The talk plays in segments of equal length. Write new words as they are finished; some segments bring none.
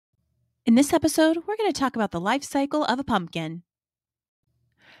In this episode, we're going to talk about the life cycle of a pumpkin.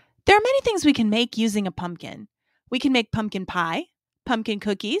 There are many things we can make using a pumpkin. We can make pumpkin pie, pumpkin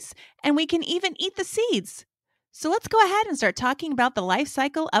cookies, and we can even eat the seeds. So let's go ahead and start talking about the life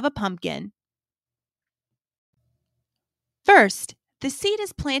cycle of a pumpkin. First, the seed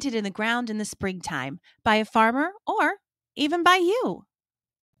is planted in the ground in the springtime by a farmer or even by you.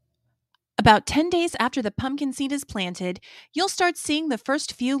 About 10 days after the pumpkin seed is planted, you'll start seeing the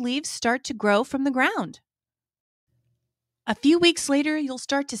first few leaves start to grow from the ground. A few weeks later, you'll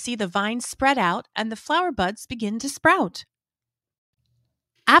start to see the vines spread out and the flower buds begin to sprout.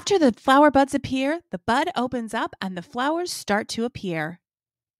 After the flower buds appear, the bud opens up and the flowers start to appear.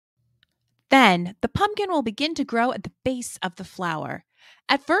 Then, the pumpkin will begin to grow at the base of the flower.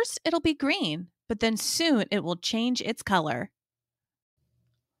 At first, it'll be green, but then soon it will change its color.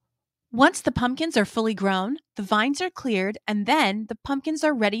 Once the pumpkins are fully grown, the vines are cleared, and then the pumpkins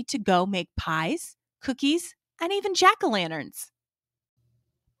are ready to go make pies, cookies, and even jack-o'-lanterns.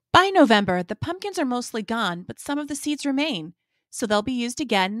 By November, the pumpkins are mostly gone, but some of the seeds remain, so they'll be used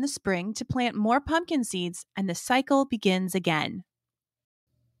again in the spring to plant more pumpkin seeds, and the cycle begins again.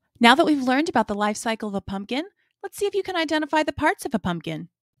 Now that we've learned about the life cycle of a pumpkin, let's see if you can identify the parts of a pumpkin.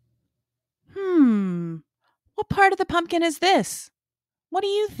 What part of the pumpkin is this? What do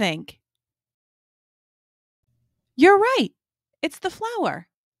you think? You're right. It's the flower.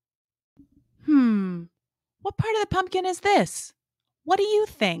 What part of the pumpkin is this? What do you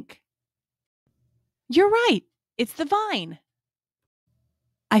think? You're right. It's the vine.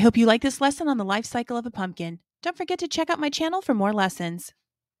 I hope you like this lesson on the life cycle of a pumpkin. Don't forget to check out my channel for more lessons.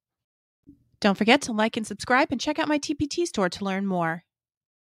 Don't forget to like and subscribe and check out my TPT store to learn more.